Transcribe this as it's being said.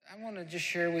I want to just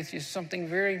share with you something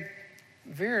very,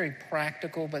 very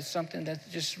practical, but something that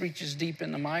just reaches deep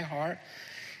into my heart.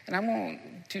 And I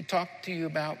want to talk to you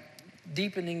about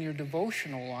deepening your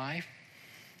devotional life.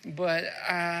 But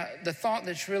the thought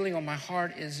that's really on my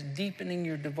heart is deepening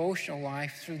your devotional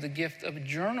life through the gift of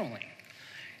journaling.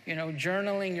 You know,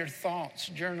 journaling your thoughts,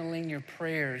 journaling your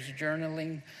prayers,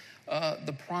 journaling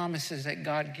the promises that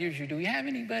God gives you. Do we have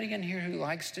anybody in here who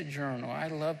likes to journal? I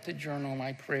love to journal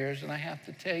my prayers, and I have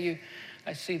to tell you,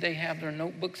 I see they have their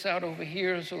notebooks out over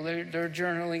here, so they're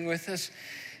journaling with us.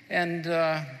 And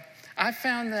I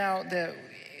found out that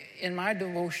in my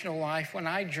devotional life, when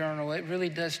I journal, it really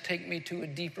does take me to a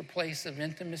deeper place of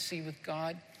intimacy with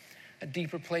God, a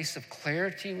deeper place of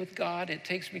clarity with God. It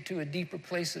takes me to a deeper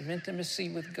place of intimacy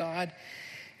with God.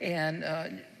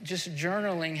 And just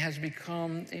journaling has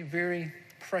become a very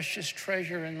precious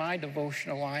treasure in my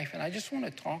devotional life. And I just want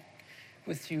to talk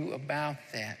with you about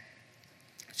that.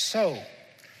 So,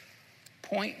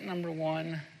 point number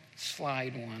one,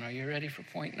 slide one. Are you ready for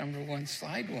point number one,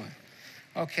 slide one?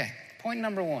 Okay, point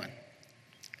number one.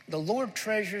 The Lord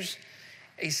treasures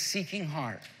a seeking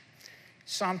heart.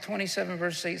 Psalm 27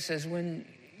 verse 8 says, when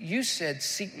you said,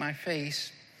 seek my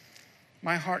face,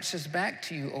 my heart says back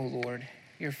to you, O Lord,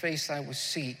 your face I will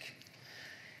seek.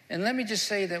 And let me just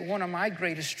say that one of my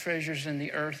greatest treasures in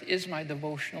the earth is my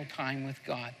devotional time with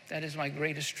God. That is my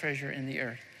greatest treasure in the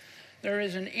earth. There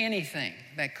isn't anything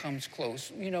that comes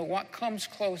close. You know, what comes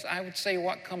close, I would say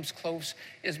what comes close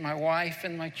is my wife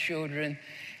and my children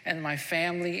and my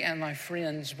family and my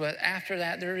friends. But after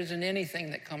that, there isn't anything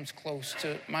that comes close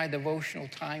to my devotional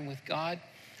time with God,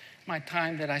 my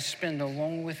time that I spend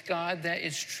alone with God. That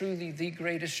is truly the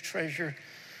greatest treasure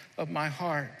of my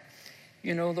heart.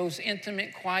 You know, those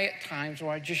intimate, quiet times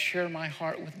where I just share my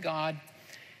heart with God,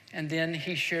 and then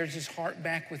he shares his heart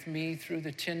back with me through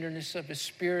the tenderness of his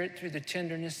spirit, through the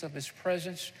tenderness of his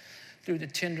presence, through the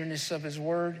tenderness of his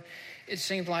word. It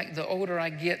seems like the older I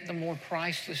get, the more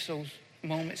priceless those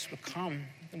moments become,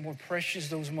 the more precious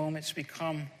those moments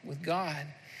become with God.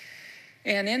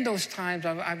 And in those times,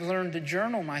 I've learned to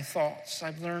journal my thoughts.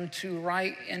 I've learned to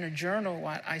write in a journal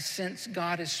what I sense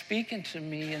God is speaking to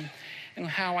me, and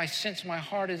how I sense my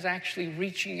heart is actually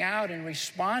reaching out and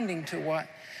responding to what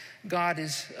God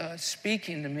is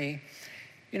speaking to me.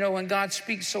 You know, when God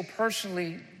speaks so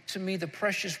personally to me, the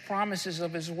precious promises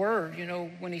of his word, you know,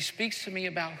 when he speaks to me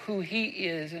about who he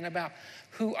is and about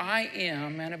who I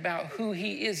am and about who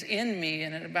he is in me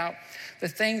and about the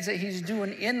things that he's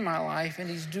doing in my life and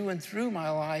he's doing through my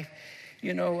life,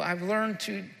 you know, I've learned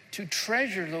to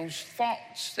treasure those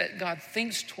thoughts that God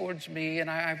thinks towards me, and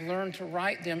I've learned to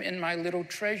write them in my little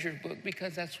treasure book,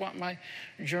 because that's what my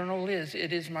journal is.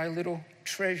 It is my little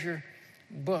treasure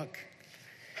book.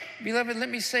 Beloved, let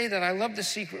me say that I love the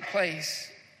secret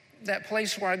place, that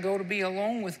place where I go to be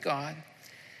alone with God,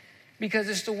 because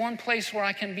it's the one place where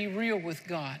I can be real with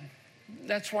God.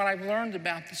 That's what I've learned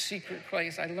about the secret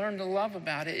place. I learned to love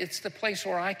about it. It's the place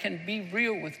where I can be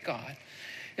real with God.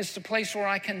 It's the place where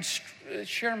I can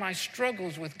share my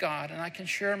struggles with God, and I can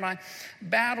share my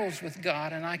battles with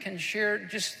God, and I can share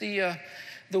just the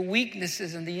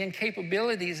weaknesses and the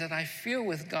incapabilities that I feel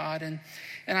with God. And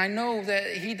I know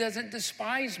that he doesn't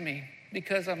despise me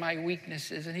because of my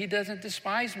weaknesses, and he doesn't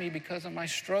despise me because of my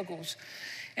struggles.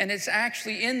 And it's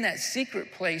actually in that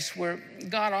secret place where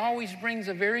God always brings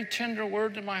a very tender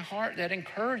word to my heart that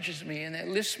encourages me and that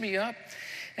lifts me up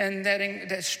and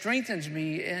that strengthens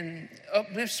me and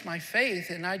uplifts my faith.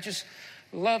 And I just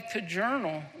love to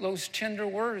journal those tender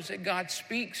words that God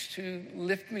speaks to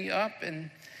lift me up and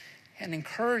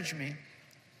encourage me.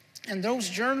 And those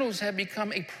journals have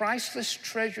become a priceless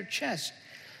treasure chest.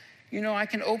 You know, I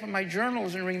can open my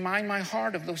journals and remind my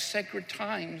heart of those sacred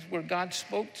times where God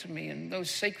spoke to me and those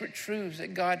sacred truths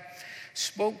that God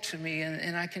spoke to me.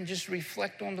 And I can just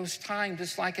reflect on those times,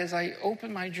 just like as I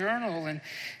open my journal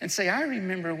and say, I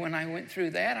remember when I went through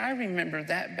that. I remember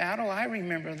that battle. I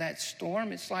remember that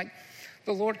storm. It's like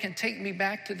the Lord can take me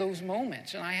back to those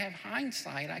moments, and I have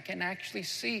hindsight. I can actually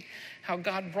see how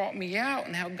God brought me out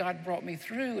and how God brought me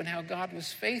through and how God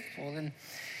was faithful.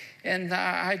 And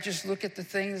I just look at the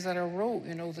things that I wrote,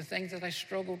 you know, the things that I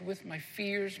struggled with, my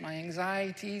fears, my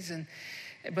anxieties,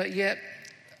 but yet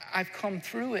I've come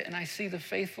through it, and I see the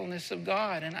faithfulness of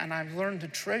God, and I've learned to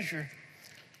treasure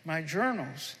my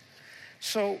journals.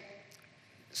 So,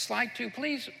 slide 2,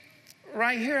 please.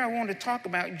 Right here, I want to talk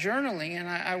about journaling, and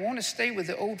I want to stay with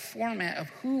the old format of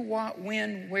who, what,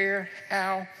 when, where,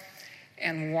 how,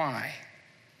 and why.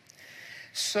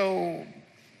 So,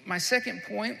 my second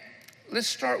point, let's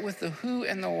start with the who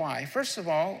and the why. First of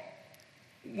all,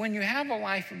 when you have a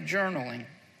life of journaling,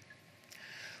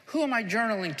 who am I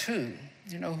journaling to?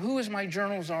 Who is my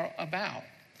journals are about?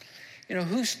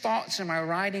 Whose thoughts am I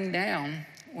writing down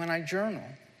when I journal?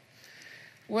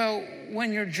 Well,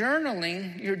 when you're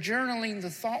journaling the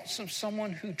thoughts of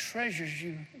someone who treasures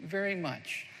you very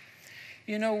much.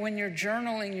 When you're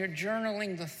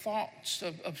journaling the thoughts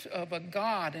of a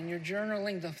God, and you're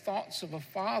journaling the thoughts of a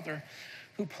Father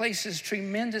who places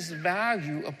tremendous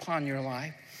value upon your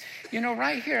life.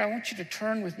 Right here, I want you to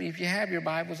turn with me, if you have your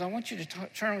Bibles, I want you to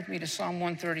turn with me to Psalm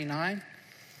 139.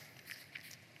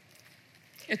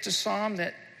 It's a psalm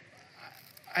that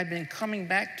I've been coming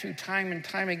back to time and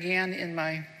time again in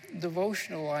my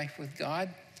devotional life with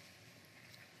God.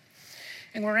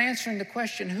 And we're answering the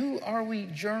question, who are we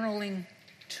journaling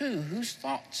to? Whose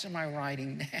thoughts am I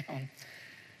writing down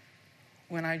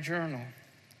when I journal?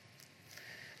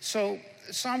 So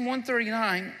Psalm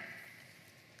 139,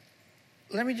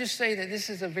 let me just say that this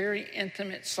is a very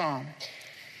intimate psalm.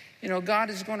 God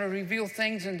is going to reveal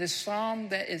things in this psalm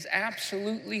that is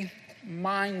absolutely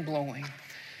mind-blowing.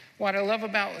 What I love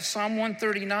about Psalm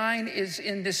 139 is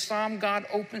in this psalm, God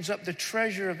opens up the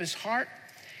treasure of his heart.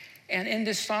 And in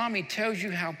this psalm, he tells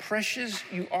you how precious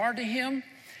you are to him.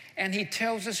 And he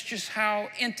tells us just how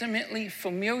intimately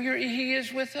familiar he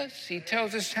is with us. He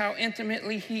tells us how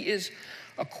intimately he is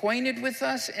acquainted with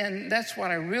us. And that's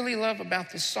what I really love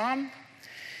about this psalm.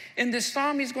 In this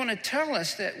psalm, he's going to tell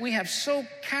us that we have so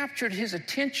captured his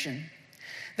attention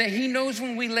that he knows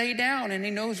when we lay down and he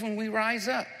knows when we rise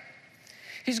up.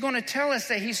 He's going to tell us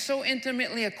that he's so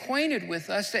intimately acquainted with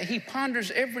us that he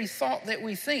ponders every thought that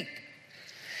we think.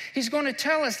 He's going to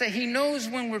tell us that he knows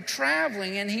when we're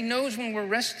traveling and he knows when we're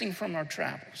resting from our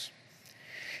travels.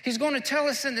 He's going to tell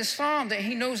us in this psalm that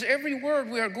he knows every word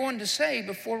we are going to say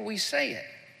before we say it.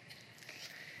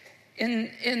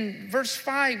 In verse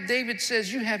 5, David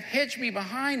says, "You have hedged me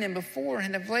behind and before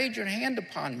and have laid your hand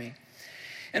upon me."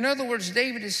 In other words,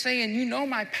 David is saying, you know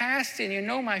my past and you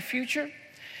know my future.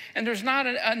 And there's not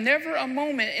never a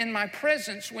moment in my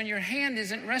presence when your hand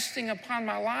isn't resting upon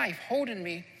my life, holding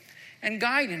me and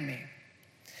guiding me.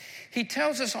 He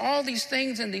tells us all these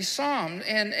things in these Psalms.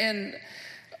 And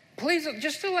please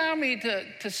just allow me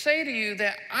to say to you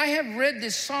that I have read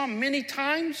this Psalm many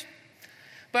times,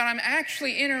 but I'm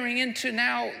actually entering into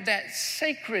now that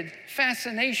sacred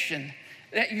fascination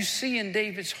that you see in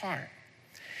David's heart.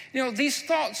 These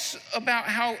thoughts about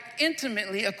how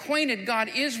intimately acquainted God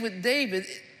is with David,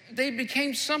 they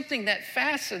became something that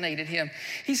fascinated him.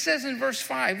 He says in verse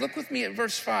 5, look with me at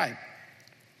verse 5.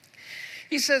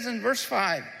 He says in verse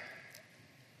 5,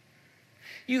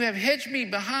 "You have hedged me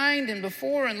behind and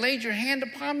before and laid your hand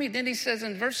upon me." Then he says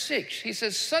in verse 6, he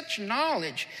says, "Such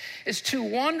knowledge is too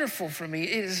wonderful for me.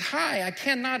 It is high, I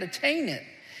cannot attain it."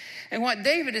 And what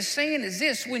David is saying is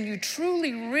this: when you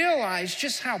truly realize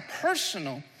just how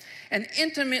personal and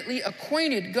intimately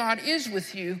acquainted God is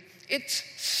with you, it's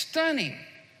stunning.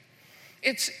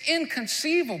 It's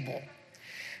inconceivable.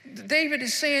 David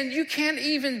is saying you can't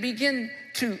even begin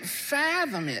to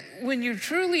fathom it when you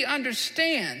truly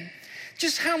understand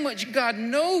just how much God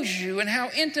knows you and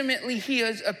how intimately he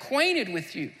is acquainted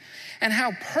with you and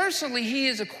how personally he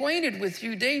is acquainted with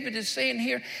you. David is saying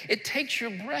here, it takes your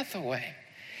breath away.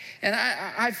 And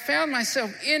I found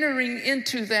myself entering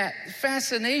into that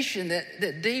fascination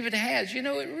that David has. It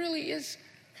really is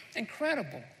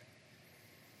incredible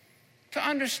to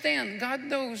understand God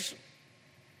knows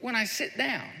when I sit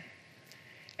down,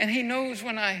 and he knows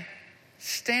when I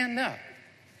stand up.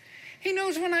 He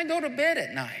knows when I go to bed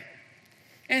at night,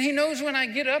 and he knows when I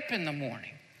get up in the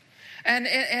morning.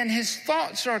 And his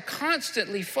thoughts are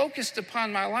constantly focused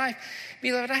upon my life.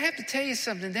 Beloved, I have to tell you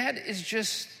something. That is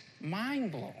just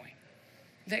mind-blowing,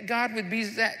 that God would be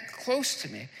that close to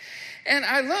me. And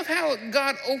I love how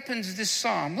God opens this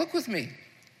psalm. Look with me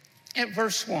at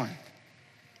verse 1.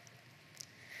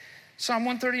 Psalm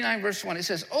 139, verse 1. It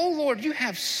says, "O Lord, you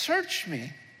have searched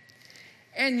me,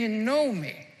 and you know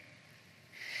me."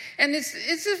 And it's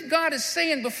as if God is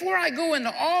saying, before I go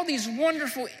into all these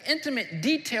wonderful, intimate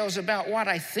details about what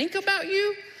I think about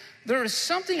you, there is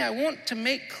something I want to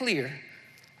make clear.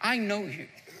 I know you.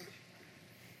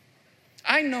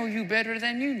 I know you better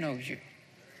than you know you.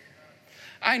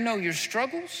 I know your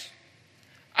struggles.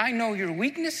 I know your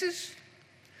weaknesses.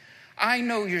 I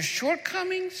know your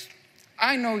shortcomings.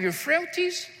 I know your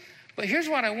frailties. But here's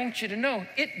what I want you to know.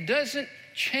 It doesn't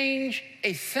change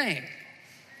a thing.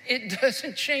 It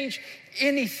doesn't change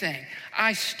anything.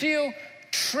 I still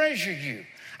treasure you.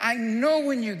 I know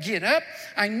when you get up.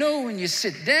 I know when you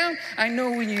sit down. I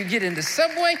know when you get in the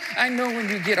subway. I know when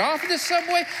you get off the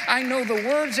subway. I know the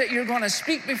words that you're going to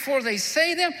speak before they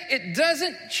say them. It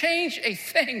doesn't change a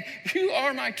thing. You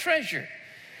are my treasure.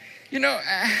 You know,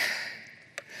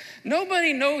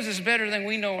 nobody knows us better than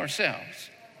we know ourselves.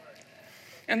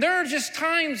 And there are just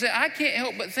times that I can't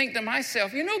help but think to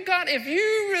myself, you know, God, if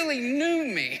you really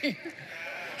knew me,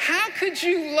 how could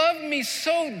you love me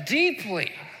so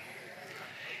deeply?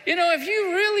 You know, if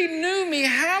you really knew me,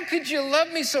 how could you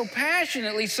love me so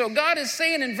passionately? So God is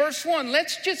saying in verse 1,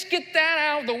 let's just get that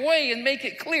out of the way and make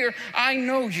it clear, I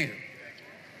know you.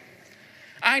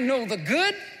 I know the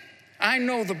good, I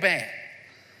know the bad.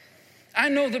 I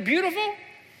know the beautiful,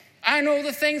 I know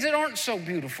the things that aren't so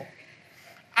beautiful.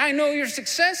 I know your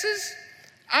successes,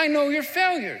 I know your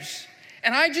failures.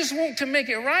 And I just want to make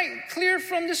it right clear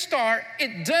from the start,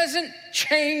 it doesn't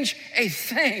change a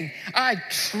thing. I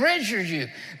treasure you.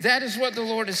 That is what the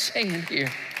Lord is saying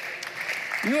here.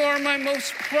 You are my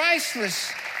most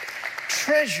priceless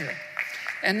treasure.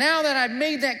 And now that I've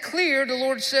made that clear, the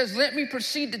Lord says, let me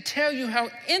proceed to tell you how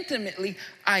intimately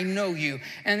I know you.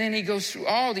 And then he goes through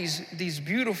all these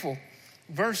beautiful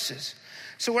verses.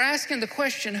 So we're asking the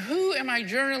question, who am I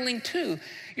journaling to?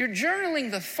 You're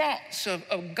journaling the thoughts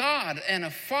of God and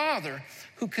a Father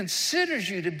who considers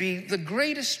you to be the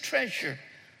greatest treasure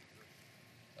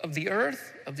of the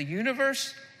earth, of the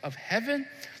universe, of heaven.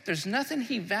 There's nothing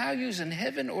he values in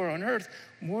heaven or on earth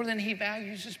more than he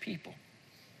values his people.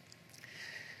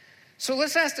 So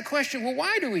let's ask the question, well,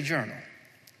 why do we journal?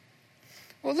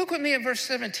 Well, look with me at verse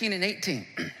 17 and 18.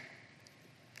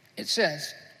 It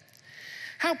says,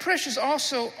 how precious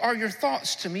also are your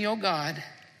thoughts to me, O God.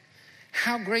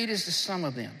 How great is the sum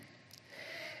of them.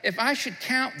 If I should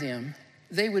count them,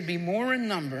 they would be more in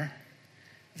number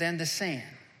than the sand.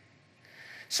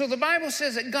 So the Bible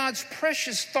says that God's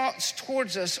precious thoughts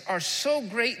towards us are so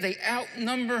great they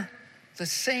outnumber the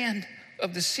sand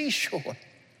of the seashore.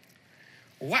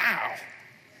 Wow.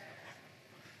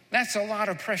 That's a lot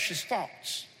of precious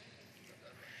thoughts.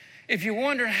 If you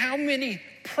wonder how many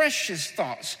precious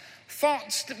thoughts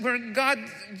that where God,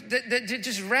 that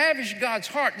just ravish God's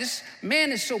heart. This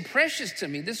man is so precious to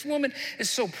me. This woman is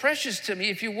so precious to me.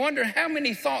 If you wonder how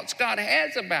many thoughts God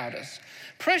has about us,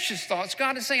 precious thoughts,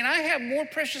 God is saying, I have more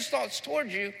precious thoughts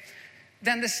towards you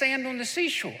than the sand on the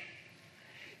seashore.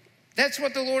 That's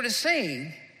what the Lord is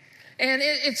saying. And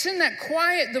it's in that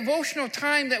quiet devotional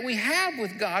time that we have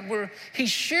with God where he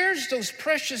shares those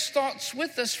precious thoughts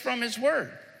with us from his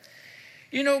word.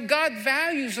 You know, God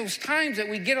values those times that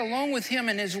we get along with him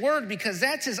and his word because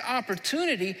that's his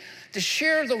opportunity to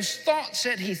share those thoughts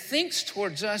that he thinks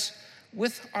towards us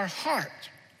with our heart.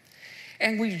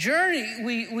 And we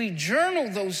journal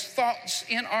those thoughts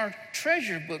in our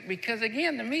treasure book because,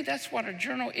 again, to me, that's what a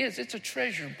journal is. It's a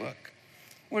treasure book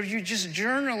where you're just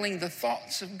journaling the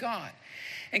thoughts of God.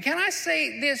 And can I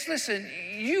say this? Listen,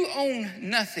 you own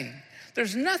nothing.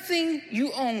 There's nothing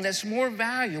you own that's more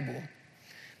valuable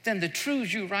than the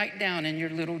truths you write down in your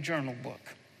little journal book.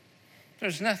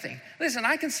 There's nothing. Listen,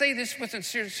 I can say this with a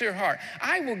sincere heart.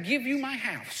 I will give you my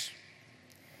house.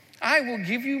 I will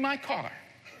give you my car.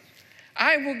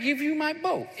 I will give you my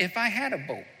boat if I had a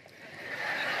boat.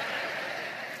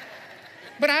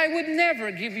 But I would never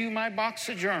give you my box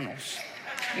of journals.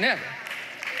 Never.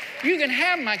 You can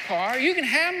have my car. You can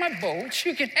have my boats.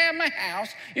 You can have my house.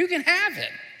 You can have it.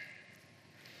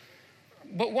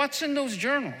 But what's in those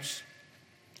journals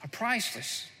are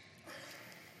priceless.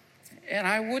 And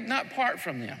I would not part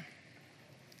from them.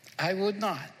 I would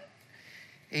not.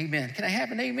 Amen. Can I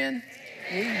have an amen?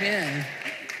 Amen.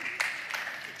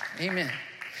 Amen.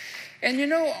 And you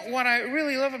know what I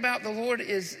really love about the Lord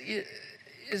is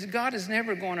God is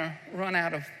never going to run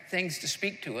out of things to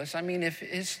speak to us. I mean, if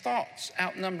his thoughts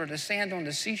outnumber the sand on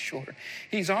the seashore,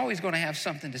 he's always going to have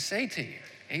something to say to you.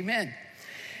 Amen.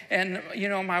 And, you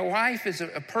know, my wife is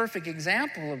a perfect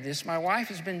example of this. My wife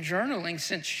has been journaling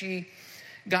since she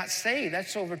got saved.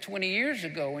 That's over 20 years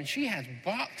ago. And she has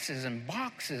boxes and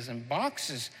boxes and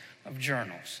boxes of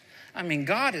journals. I mean,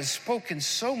 God has spoken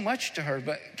so much to her.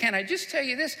 But can I just tell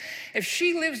you this? If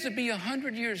she lives to be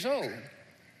 100 years old,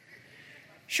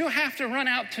 she'll have to run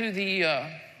out to the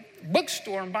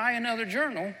bookstore and buy another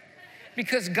journal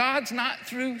because God's not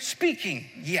through speaking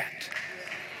yet.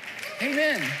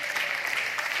 Amen.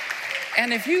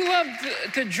 And if you love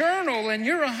to journal and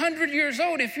you're 100 years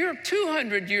old, if you're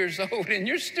 200 years old and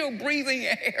you're still breathing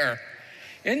air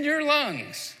in your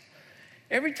lungs,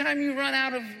 every time you run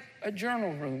out of a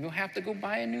journal room, you'll have to go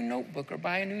buy a new notebook or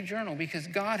buy a new journal because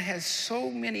God has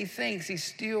so many things he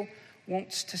still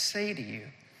wants to say to you.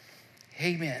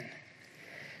 Amen.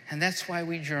 And that's why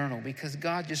we journal, because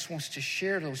God just wants to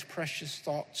share those precious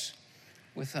thoughts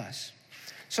with us.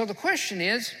 So the question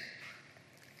is,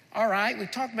 all right, we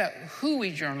talked about who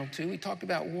we journal to. We talked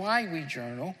about why we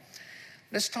journal.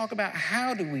 Let's talk about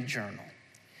how do we journal.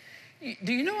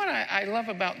 Do you know what I love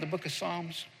about the book of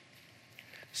Psalms?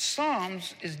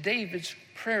 Psalms is David's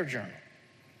prayer journal.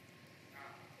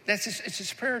 It's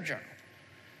his prayer journal.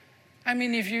 I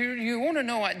mean, if you want to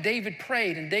know what David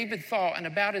prayed and David thought and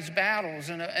about his battles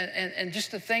and just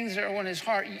the things that are on his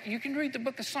heart, you can read the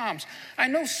book of Psalms. I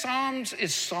know Psalms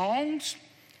is songs,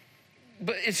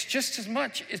 but it's just as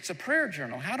much, it's a prayer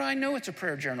journal. How do I know it's a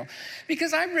prayer journal?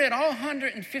 Because I've read all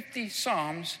 150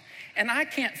 Psalms and I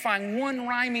can't find one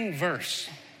rhyming verse.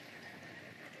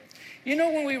 You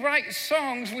know, when we write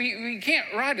songs, we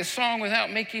can't write a song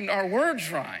without making our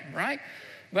words rhyme, right?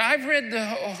 But I've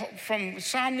read from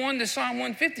Psalm 1 to Psalm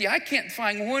 150. I can't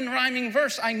find one rhyming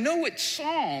verse. I know it's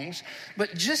songs,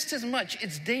 but just as much,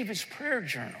 it's David's prayer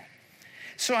journal.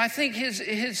 So I think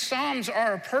his Psalms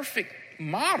are a perfect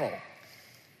model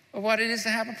of what it is to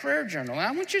have a prayer journal. And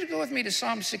I want you to go with me to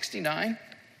Psalm 69.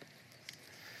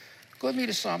 Go with me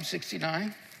to Psalm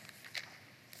 69.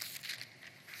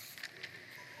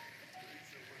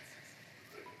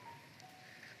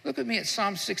 Look at me at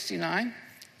Psalm 69.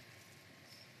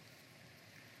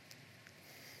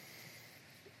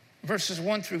 Verses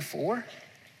 1 through 4.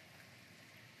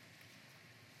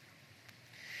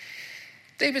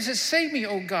 David says, "Save me,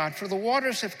 O God, for the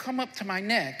waters have come up to my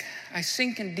neck. I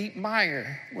sink in deep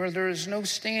mire where there is no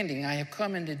standing. I have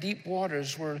come into deep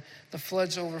waters where the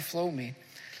floods overflow me.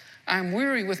 I am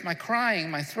weary with my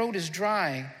crying. My throat is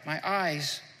dry. My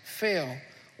eyes fail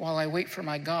while I wait for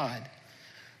my God.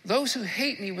 Those who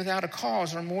hate me without a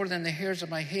cause are more than the hairs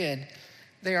of my head.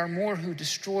 They are more who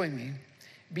destroy me.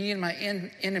 Being my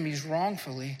enemies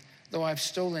wrongfully, though I've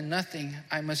stolen nothing,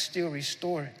 I must still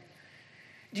restore it."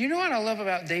 Do you know what I love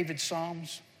about David's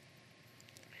Psalms?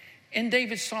 In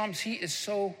David's Psalms, he is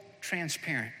so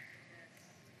transparent.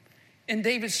 In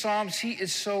David's Psalms, he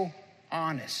is so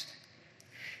honest.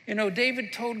 You know,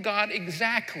 David told God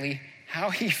exactly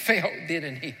how he felt,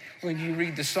 didn't he, when you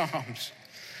read the Psalms?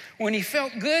 When he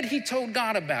felt good, he told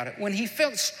God about it. When he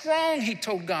felt strong, he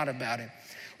told God about it.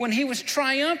 When he was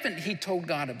triumphant, he told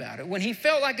God about it. When he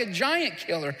felt like a giant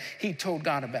killer, he told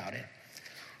God about it.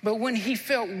 But when he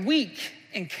felt weak,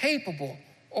 incapable,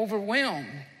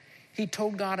 overwhelmed, he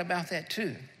told God about that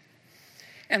too.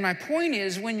 And my point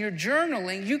is, when you're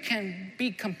journaling, you can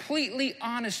be completely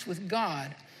honest with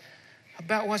God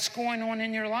about what's going on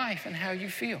in your life and how you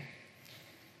feel.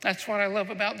 That's what I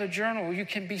love about the journal. You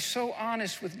can be so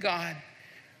honest with God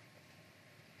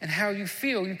and how you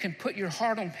feel. You can put your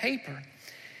heart on paper.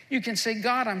 You can say,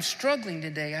 "God, I'm struggling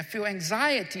today. I feel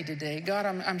anxiety today. God,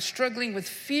 I'm struggling with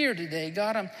fear today.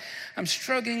 God, I'm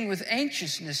struggling with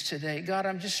anxiousness today. God,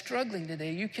 I'm just struggling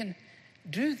today." You can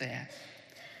do that.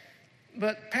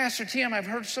 But Pastor Tim, I've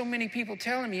heard so many people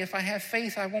telling me if I have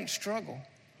faith, I won't struggle.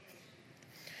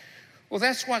 Well,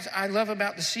 that's what I love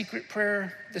about the secret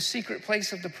prayer, the secret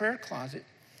place of the prayer closet.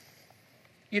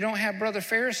 You don't have Brother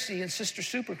Pharisee and Sister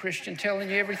Super Christian telling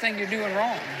you everything you're doing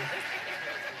wrong.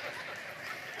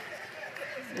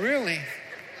 Really.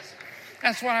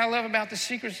 That's what I love about the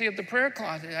secrecy of the prayer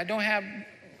closet. I don't have,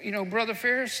 Brother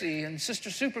Pharisee and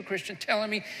Sister Super Christian telling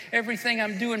me everything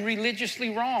I'm doing religiously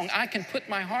wrong. I can put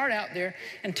my heart out there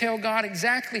and tell God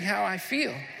exactly how I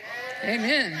feel.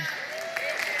 Amen.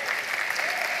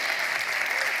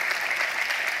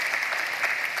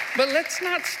 But let's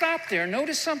not stop there.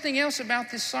 Notice something else about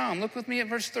this psalm. Look with me at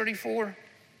verse 34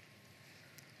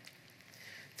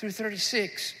 through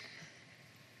 36.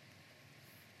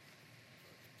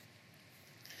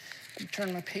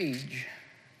 Turn my page.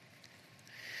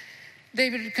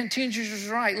 David continues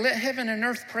to write, "Let heaven and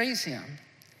earth praise him,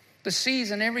 the seas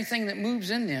and everything that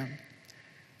moves in them.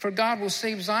 For God will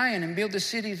save Zion and build the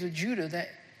cities of Judah that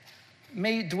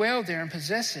may dwell there and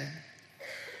possess it.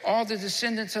 All the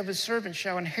descendants of his servants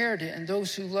shall inherit it, and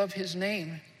those who love his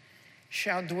name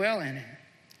shall dwell in it."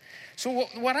 So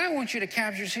what I want you to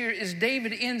capture here is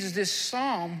David ends this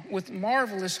psalm with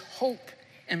marvelous hope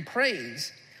and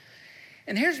praise.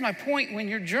 And here's my point: when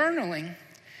you're journaling,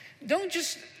 don't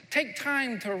just take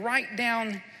time to write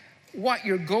down what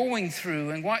you're going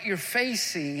through and what you're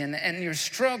facing and your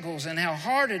struggles and how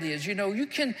hard it is. You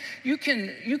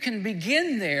can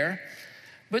begin there,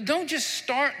 but don't just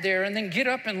start there and then get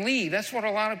up and leave. That's what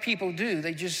a lot of people do.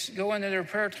 They just go into their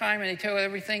prayer time and they tell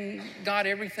God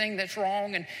everything that's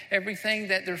wrong and everything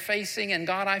that they're facing. And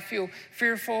God, I feel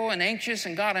fearful and anxious,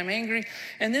 and God, I'm angry.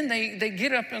 And then they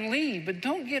get up and leave. But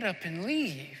don't get up and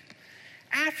leave.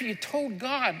 After you told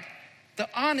God the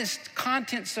honest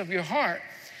contents of your heart,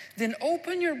 then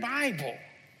open your Bible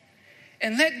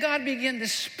and let God begin to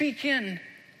speak in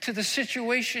to the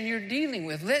situation you're dealing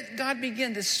with. Let God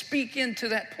begin to speak into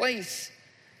that place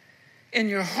in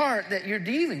your heart that you're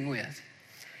dealing with.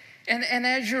 And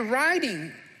as you're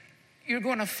writing, you're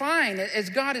going to find that as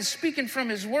God is speaking from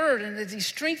his word and as he's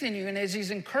strengthening you and as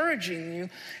he's encouraging you,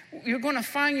 you're going to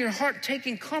find your heart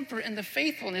taking comfort in the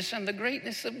faithfulness and the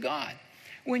greatness of God.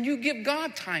 When you give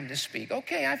God time to speak,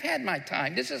 okay, I've had my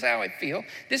time. This is how I feel.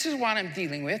 This is what I'm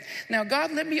dealing with. Now,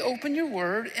 God, let me open your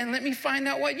word and let me find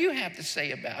out what you have to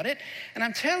say about it. And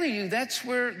I'm telling you, that's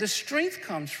where the strength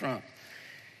comes from.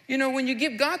 You know, when you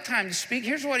give God time to speak,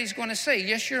 here's what he's going to say.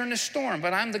 Yes, you're in a storm,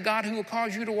 but I'm the God who will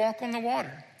cause you to walk on the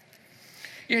water.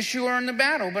 Yes, you are in the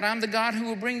battle, but I'm the God who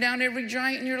will bring down every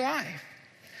giant in your life.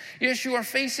 Yes, you are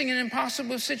facing an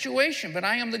impossible situation, but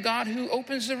I am the God who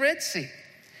opens the Red Sea.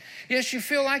 Yes, you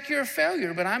feel like you're a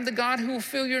failure, but I'm the God who will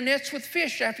fill your nets with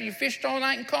fish after you fished all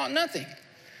night and caught nothing.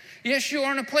 Yes, you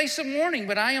are in a place of mourning,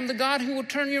 but I am the God who will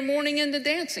turn your mourning into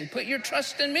dancing. Put your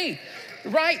trust in me.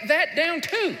 Write that down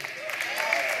too.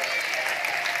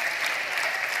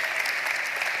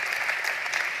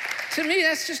 To me,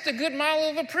 that's just a good model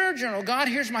of a prayer journal. God,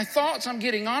 here's my thoughts. I'm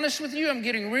getting honest with you. I'm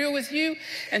getting real with you.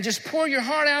 And just pour your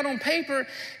heart out on paper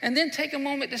and then take a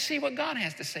moment to see what God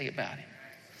has to say about it.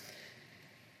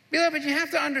 Beloved, you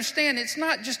have to understand it's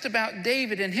not just about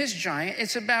David and his giant.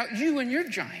 It's about you and your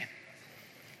giant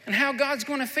and how God's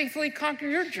going to faithfully conquer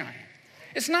your giant.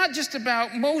 It's not just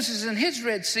about Moses and his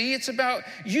Red Sea. It's about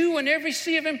you and every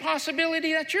sea of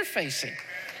impossibility that you're facing.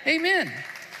 Amen.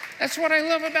 That's what I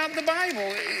love about the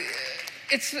Bible.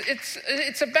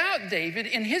 It's about David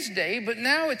in his day, but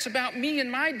now it's about me in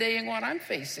my day and what I'm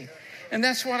facing. And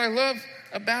that's what I love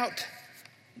about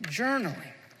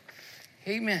journaling.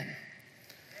 Amen.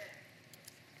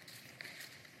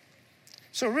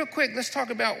 So real quick, let's talk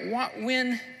about what,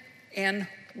 when, and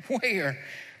where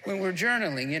when we're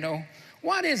journaling. You know,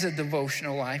 what is a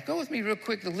devotional life? Go with me real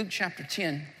quick to Luke chapter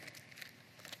 10.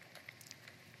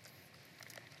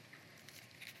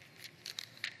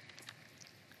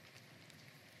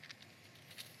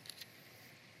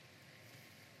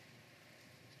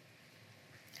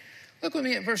 Look with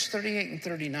me at verse 38 and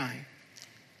 39.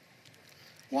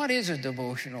 What is a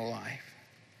devotional life?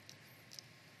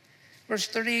 Verse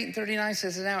 38 and 39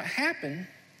 says, "Now it happened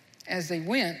as they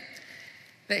went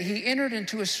that he entered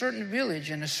into a certain village,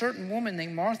 and a certain woman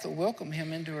named Martha welcomed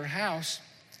him into her house.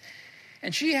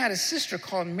 And she had a sister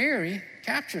called Mary,"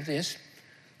 capture this,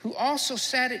 "who also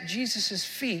sat at Jesus'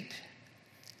 feet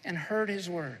and heard his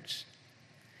words."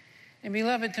 And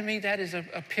beloved, to me, that is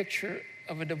a picture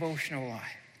of a devotional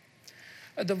life.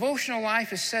 A devotional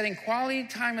life is setting quality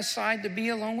time aside to be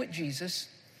alone with Jesus,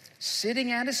 sitting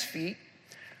at his feet,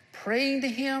 praying to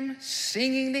him,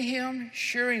 singing to him,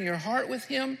 sharing your heart with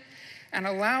him, and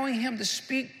allowing him to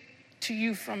speak to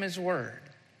you from his word.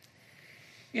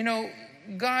 You know,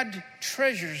 God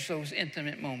treasures those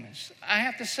intimate moments. I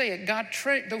have to say it, God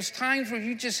those times where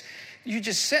you just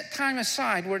set time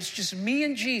aside where it's just me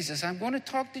and Jesus. I'm going to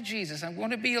talk to Jesus. I'm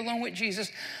going to be alone with Jesus.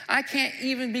 I can't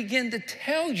even begin to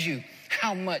tell you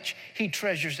how much he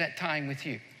treasures that time with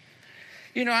you.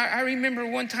 You know, I remember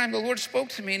one time the Lord spoke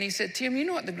to me and he said, "Tim, you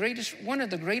know what one of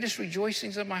the greatest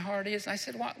rejoicings of my heart is?" I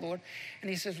said, "What, Lord?" And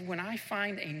he says, "When I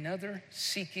find another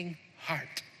seeking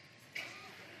heart.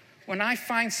 When I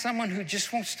find someone who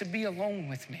just wants to be alone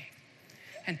with me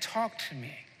and talk to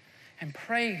me and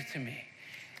pray to me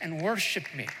and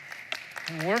worship me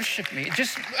and worship me.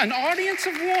 Just an audience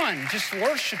of one just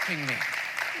worshiping me.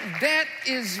 That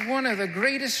is one of the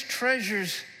greatest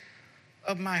treasures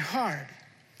of my heart.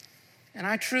 And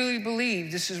I truly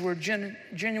believe this is where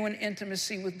genuine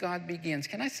intimacy with God begins.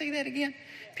 Can I say that again?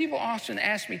 People often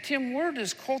ask me, "Tim, where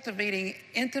does cultivating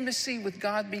intimacy with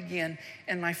God begin?"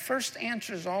 And my first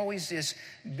answer is always this: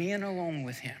 being alone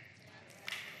with him.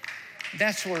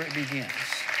 That's where it begins.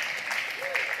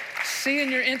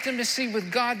 Seeing your intimacy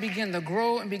with God begin to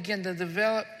grow and begin to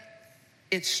develop,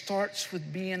 it starts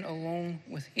with being alone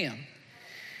with him.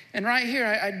 And right here,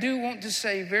 I do want to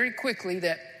say very quickly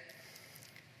that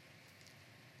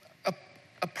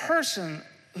a person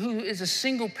who is a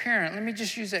single parent, let me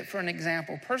just use that for an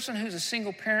example. A person who's a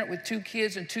single parent with 2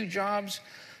 kids and 2 jobs,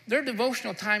 their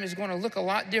devotional time is going to look a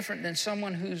lot different than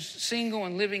someone who's single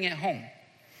and living at home.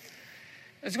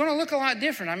 It's going to look a lot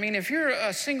different. I mean, if you're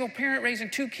a single parent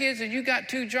raising 2 kids and you got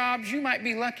 2 jobs, you might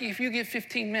be lucky if you get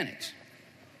 15 minutes.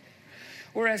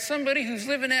 Whereas somebody who's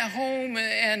living at home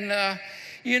and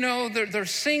you know, they're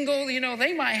single, you know,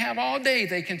 they might have all day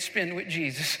they can spend with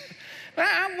Jesus. But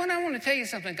I want to tell you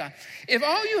something, God. If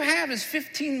all you have is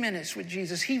 15 minutes with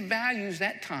Jesus, he values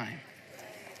that time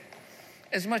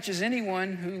as much as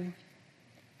anyone who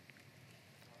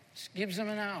gives him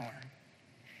an hour.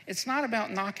 It's not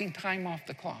about knocking time off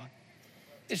the clock.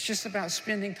 It's just about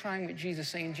spending time with Jesus,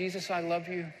 saying, "Jesus, I love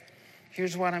you.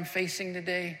 Here's what I'm facing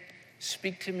today.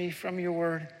 Speak to me from your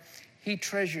word. He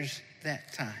treasures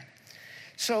that time.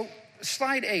 So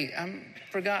slide 8. I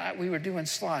forgot we were doing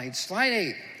slides. Slide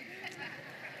 8.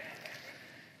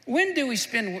 When do we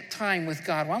spend time with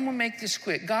God? Well, I'm going to make this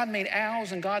quick. God made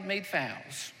owls and God made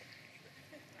fowls.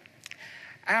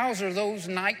 Owls are those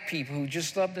night people who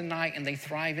just love the night and they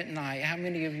thrive at night. How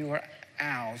many of you are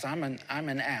owls? I'm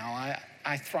an owl.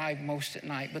 I thrive most at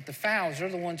night. But the fowls are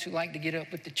the ones who like to get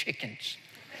up with the chickens.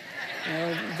 You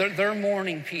know, they're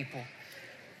morning people.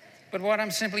 But what I'm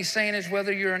simply saying is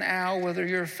whether you're an owl, whether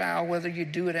you're a fowl, whether you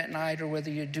do it at night or whether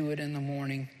you do it in the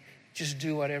morning, just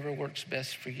do whatever works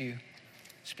best for you.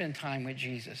 Spend time with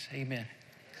Jesus. Amen.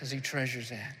 Because he treasures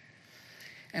that.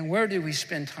 And where do we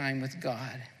spend time with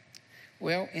God?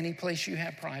 Well, any place you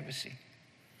have privacy.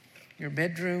 Your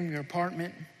bedroom, your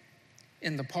apartment,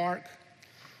 in the park,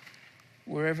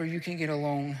 wherever you can get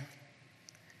alone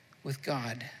with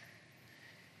God.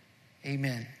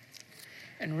 Amen.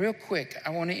 And real quick,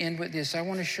 I want to end with this. I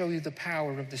want to show you the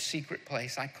power of the secret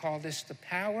place. I call this the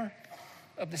power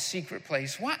of the secret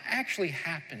place. What actually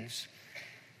happens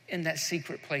in that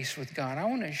secret place with God? I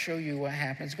want to show you what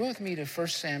happens. Go with me to 1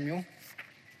 Samuel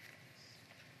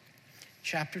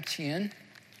chapter 10.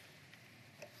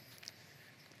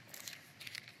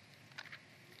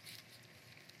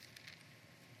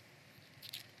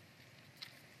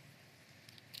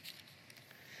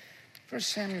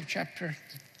 First Samuel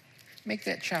make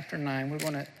that chapter 9. We're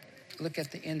going to look at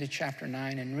the end of chapter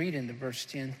 9 and read into verse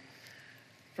 10.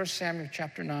 1 Samuel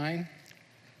chapter 9,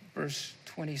 verse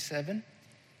 27.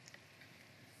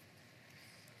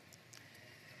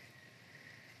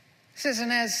 It says,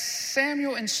 and as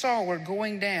Samuel and Saul were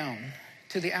going down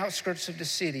to the outskirts of the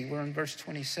city, we're in verse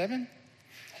 27,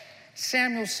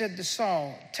 Samuel said to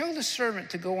Saul, tell the servant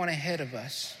to go on ahead of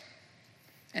us.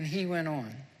 And he went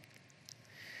on.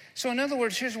 So in other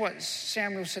words, here's what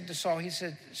Samuel said to Saul. He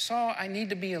said, Saul, I need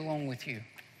to be alone with you.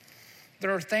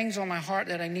 There are things on my heart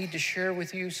that I need to share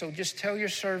with you, so just tell your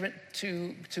servant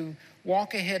to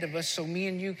walk ahead of us so me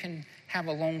and you can have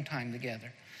alone time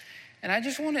together. And I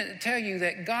just want to tell you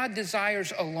that God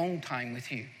desires alone time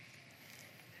with you.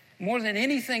 More than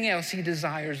anything else, he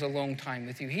desires alone time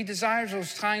with you. He desires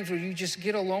those times where you just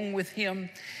get alone with him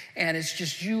and it's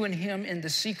just you and him in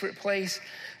the secret place.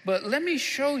 But let me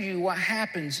show you what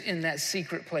happens in that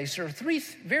secret place. There are 3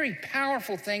 very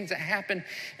powerful things that happen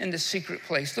in the secret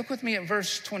place. Look with me at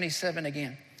verse 27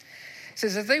 again. It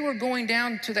says, as they were going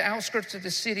down to the outskirts of the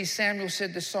city, Samuel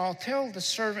said to Saul, tell the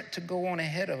servant to go on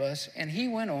ahead of us. And he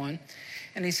went on,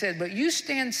 and he said, but you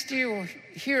stand still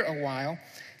here a while,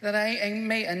 that I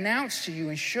may announce to you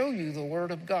and show you the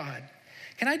word of God.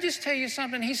 Can I just tell you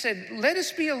something? He said, let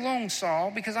us be alone,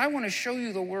 Saul, because I want to show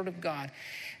you the word of God.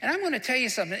 And I'm going to tell you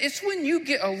something. It's when you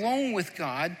get alone with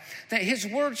God that his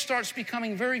word starts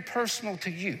becoming very personal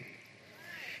to you.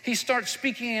 He starts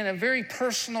speaking in a very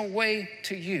personal way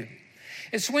to you.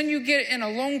 It's when you get in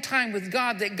alone time with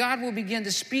God that God will begin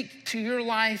to speak to your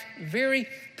life very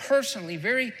personally,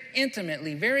 very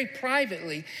intimately, very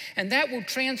privately, and that will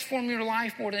transform your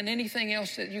life more than anything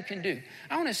else that you can do.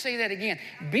 I want to say that again.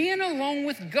 Being alone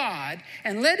with God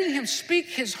and letting him speak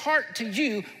his heart to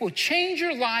you will change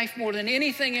your life more than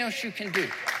anything else you can do.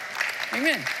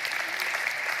 Amen.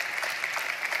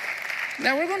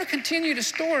 Now we're going to continue the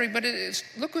story, but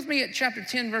look with me at chapter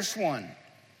 10, verse 1.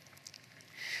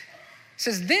 It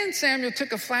says, then Samuel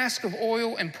took a flask of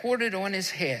oil and poured it on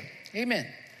his head.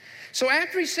 Amen. So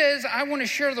after he says, I want to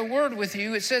share the word with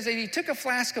you, it says that he took a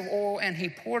flask of oil and he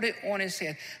poured it on his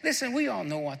head. Listen, we all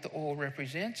know what the oil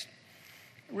represents.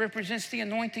 It represents the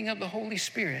anointing of the Holy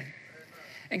Spirit.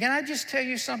 And can I just tell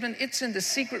you something? It's in the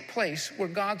secret place where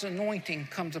God's anointing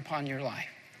comes upon your life.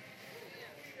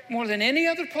 More than any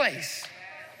other place.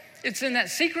 It's in that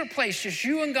secret place, just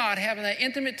you and God having that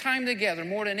intimate time together.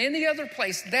 More than any other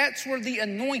place, that's where the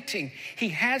anointing he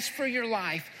has for your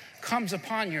life comes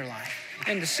upon your life,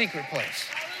 in the secret place.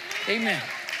 Amen.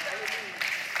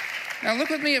 Now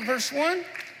look with me at verse 1.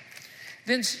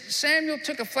 Then Samuel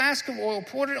took a flask of oil,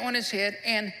 poured it on his head,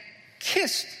 and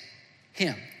kissed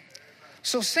him.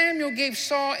 So Samuel gave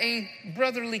Saul a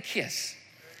brotherly kiss.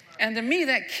 And to me,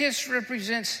 that kiss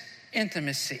represents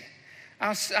intimacy.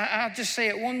 I'll just say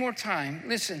it one more time.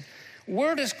 Listen,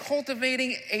 where does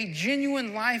cultivating a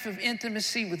genuine life of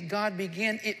intimacy with God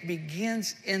begin? It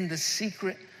begins in the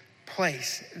secret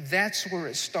place. That's where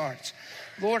it starts.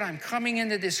 Lord, I'm coming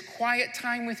into this quiet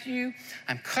time with you.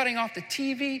 I'm cutting off the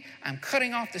TV. I'm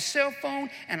cutting off the cell phone,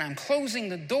 and I'm closing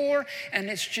the door, and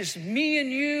it's just me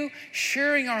and you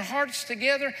sharing our hearts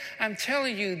together. I'm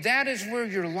telling you, that is where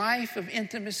your life of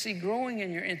intimacy, growing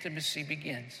in your intimacy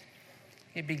begins.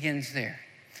 It begins there.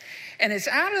 And it's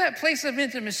out of that place of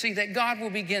intimacy that God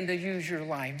will begin to use your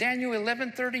life. Daniel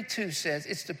 11:32 says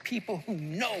it's the people who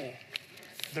know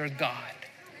their God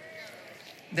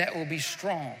that will be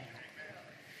strong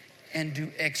and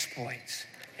do exploits.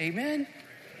 Amen?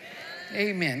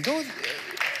 Amen. Go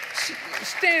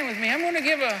stand with me. I'm going to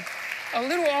give a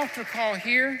little altar call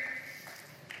here.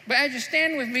 But as you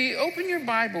stand with me, open your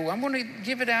Bible. I'm going to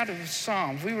give it out of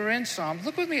Psalms. We were in Psalms.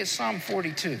 Look with me at Psalm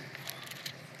 42.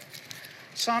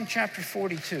 Psalm chapter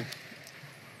 42.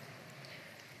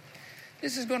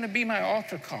 This is going to be my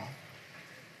altar call.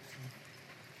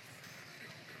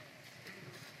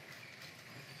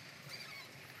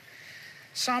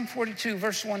 Psalm 42,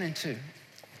 verse 1 and 2.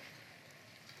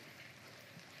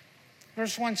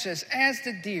 Verse 1 says, as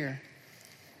the deer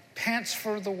pants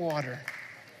for the water,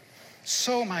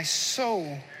 so my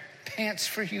soul pants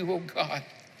for you, O God.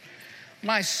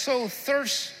 My soul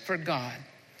thirsts for God,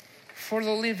 for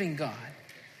the living God.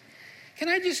 Can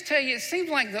I just tell you, it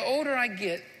seems like the older I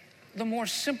get, the more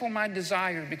simple my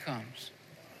desire becomes.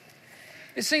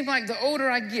 It seems like the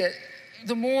older I get,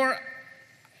 the more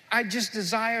I just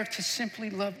desire to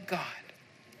simply love God.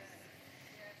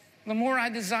 The more I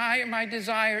desire, my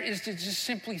desire is to just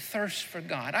simply thirst for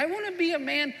God. I want to be a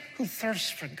man who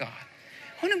thirsts for God.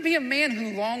 I want to be a man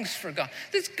who longs for God.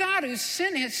 This God who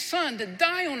sent his son to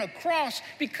die on a cross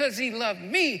because he loved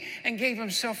me and gave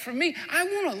himself for me. I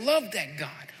want to love that God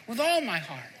with all my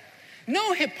heart.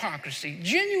 No hypocrisy,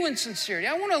 genuine sincerity.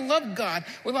 I want to love God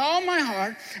with all my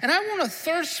heart, and I want to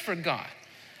thirst for God.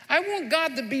 I want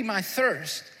God to be my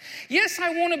thirst. Yes,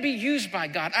 I want to be used by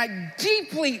God. I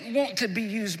deeply want to be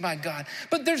used by God.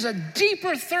 But there's a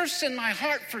deeper thirst in my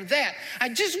heart for that. I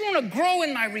just want to grow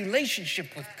in my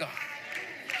relationship with God.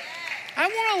 I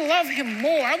want to love him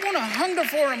more. I want to hunger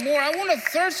for him more. I want to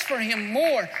thirst for him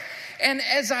more. And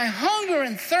as I hunger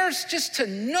and thirst just to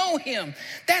know him,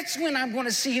 that's when I'm going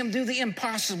to see him do the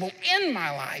impossible in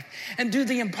my life and do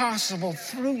the impossible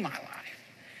through my life.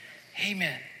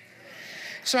 Amen.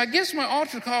 So I guess my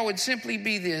altar call would simply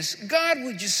be this. God,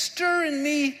 would you stir in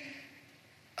me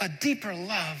a deeper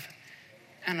love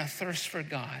and a thirst for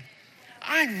God?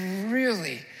 I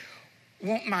really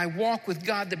want my walk with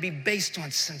God to be based on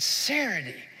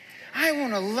sincerity. I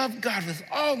want to love God with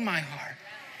all my heart.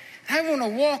 I want to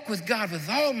walk with God with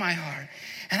all my heart.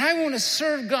 And I want to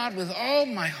serve God with all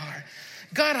my heart.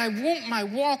 God, I want my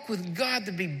walk with God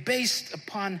to be based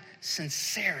upon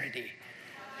sincerity.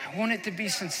 I want it to be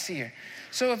sincere.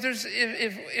 So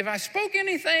if I spoke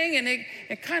anything and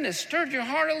it kind of stirred your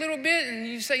heart a little bit and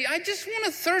you say, I just want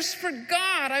to thirst for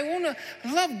God. I want to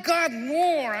love God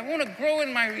more. I want to grow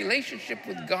in my relationship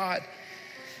with God.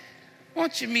 Why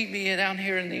don't you meet me down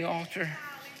here in the altar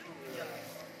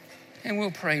and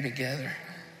we'll pray together.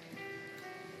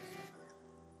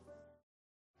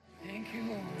 Thank you,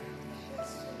 Lord.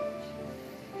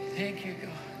 Thank you,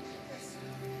 God.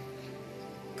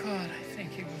 God, I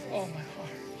thank you with all my heart.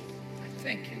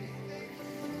 Thank you.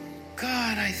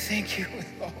 God, I thank you with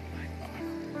all my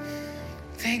heart.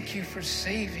 Thank you for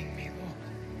saving me,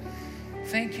 Lord.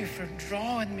 Thank you for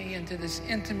drawing me into this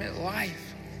intimate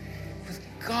life with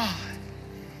God.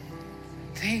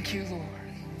 Thank you, Lord.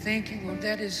 Thank you, Lord.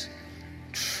 That is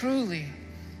truly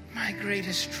my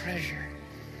greatest treasure.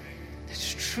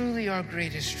 It's truly our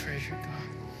greatest treasure,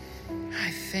 God. I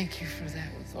thank you for that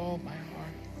with all my heart.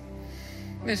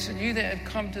 Listen, you that have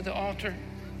come to the altar,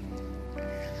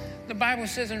 the Bible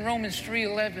says in Romans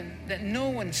 3:11 that no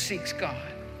one seeks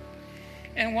God.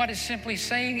 And what it's simply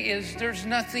saying is there's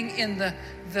nothing in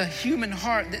the human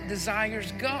heart that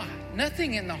desires God.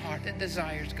 Nothing in the heart that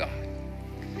desires God.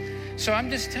 So I'm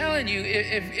just telling you,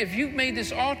 if you've made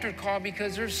this altar call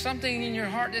because there's something in your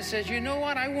heart that says, you know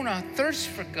what, I want to thirst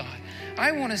for God.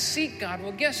 I want to seek God.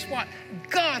 Well, guess what?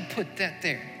 God put that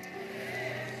there.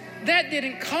 That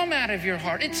didn't come out of your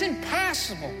heart. It's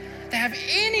impossible to have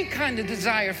any kind of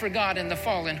desire for God in the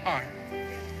fallen heart.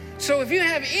 So if you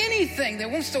have anything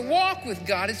that wants to walk with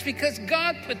God, it's because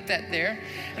God put that there.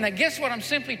 And I guess what I'm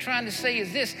simply trying to say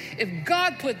is this. If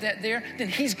God put that there, then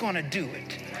he's going to do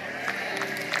it.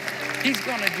 He's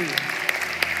going to do it.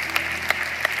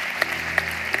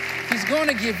 He's going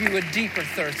to give you a deeper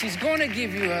thirst. He's going to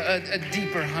give you a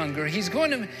deeper hunger. He's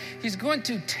going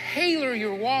to tailor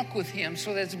your walk with him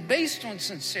so that it's based on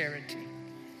sincerity.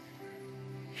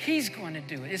 He's going to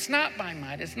do it. It's not by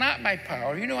might. It's not by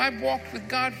power. You know, I've walked with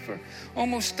God for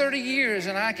almost 30 years,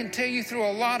 and I can tell you through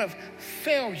a lot of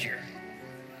failure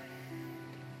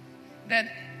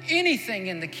that anything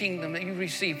in the kingdom that you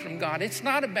receive from God, it's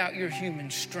not about your human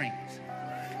strength.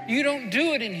 You don't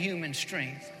do it in human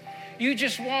strength. You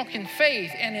just walk in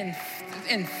faith, and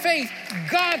in faith,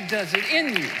 God does it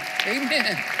in you.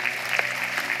 Amen.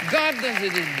 God does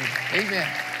it in you.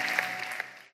 Amen.